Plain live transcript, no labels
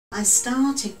I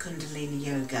started Kundalini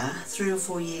Yoga 3 or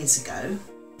 4 years ago,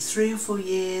 3 or 4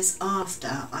 years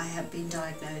after I had been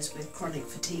diagnosed with chronic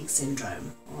fatigue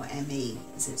syndrome, or ME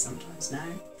as it's sometimes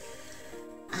known.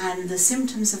 And the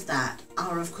symptoms of that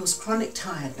are of course chronic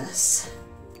tiredness,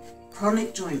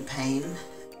 chronic joint pain,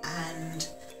 and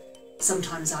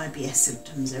sometimes IBS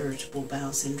symptoms, irritable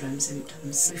bowel syndrome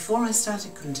symptoms. Before I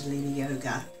started Kundalini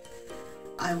Yoga,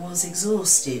 I was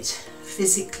exhausted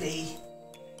physically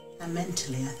and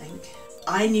mentally, I think.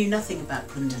 I knew nothing about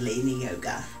Kundalini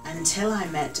Yoga until I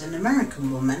met an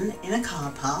American woman in a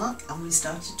car park and we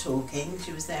started talking.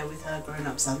 She was there with her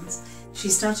grown-up sons. She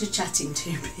started chatting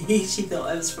to me. She thought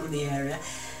I was from the area.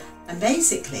 And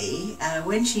basically,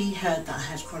 when she heard that I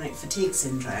had chronic fatigue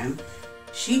syndrome,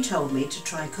 she told me to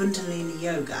try Kundalini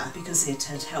Yoga because it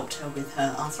had helped her with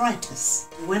her arthritis.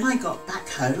 When I got back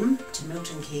home to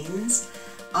Milton Keynes,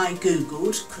 I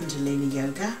googled Kundalini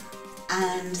Yoga,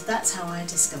 and that's how I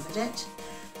discovered it,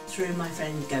 through my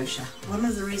friend Gosha. One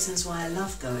of the reasons why I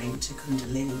love going to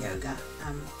Kundalini Yoga,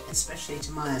 especially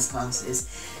to Maya's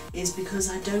classes, is because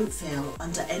I don't feel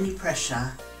under any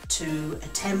pressure to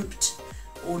attempt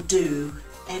or do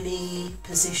any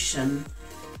position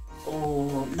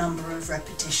or number of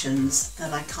repetitions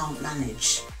that I can't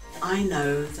manage. I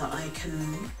know that I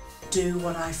can do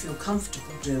what I feel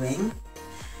comfortable doing,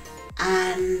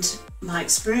 and my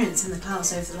experience in the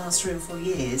class over the last 3 or 4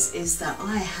 years is that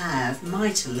I have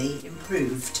mightily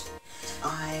improved.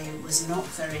 I was not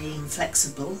very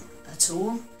flexible at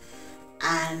all,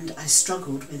 and I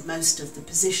struggled with most of the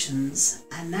positions,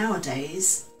 and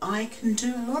nowadays I can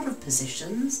do a lot of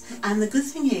positions. And the good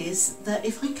thing is that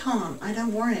if I can't, I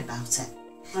don't worry about it.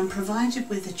 I'm provided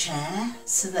with a chair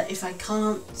so that if I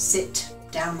can't sit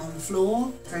down on the floor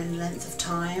for any length of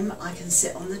time, I can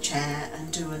sit on the chair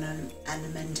and do an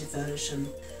amended version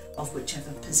of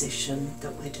whichever position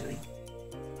that we're doing.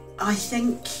 I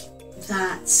think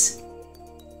that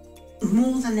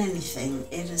more than anything,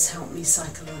 it has helped me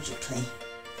psychologically,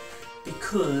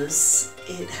 because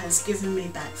it has given me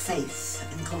back faith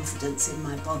and confidence in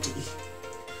my body.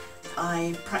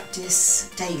 I practice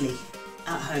daily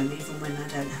at home, even when I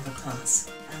don't have a class,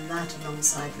 and that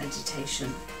alongside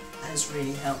meditation has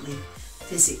really helped me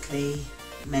physically,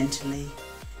 mentally,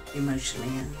 emotionally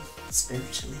and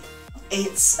spiritually.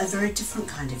 It's a very different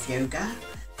kind of yoga.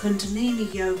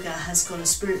 Kundalini Yoga has got a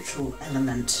spiritual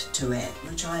element to it,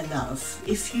 which I love.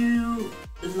 If you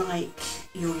like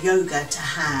your yoga to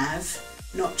have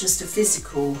not just a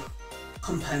physical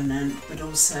component but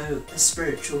also a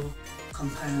spiritual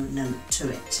component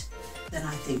to it, then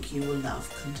I think you will love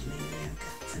Kundalini Yoga.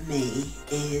 For me,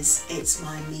 it's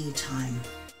my me time.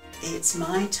 It's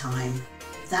my time.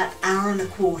 That hour and a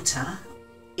quarter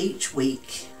each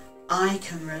week, I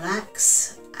can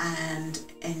relax and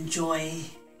enjoy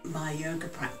my yoga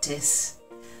practice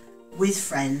with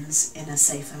friends in a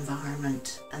safe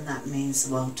environment, and that means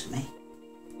the world to me.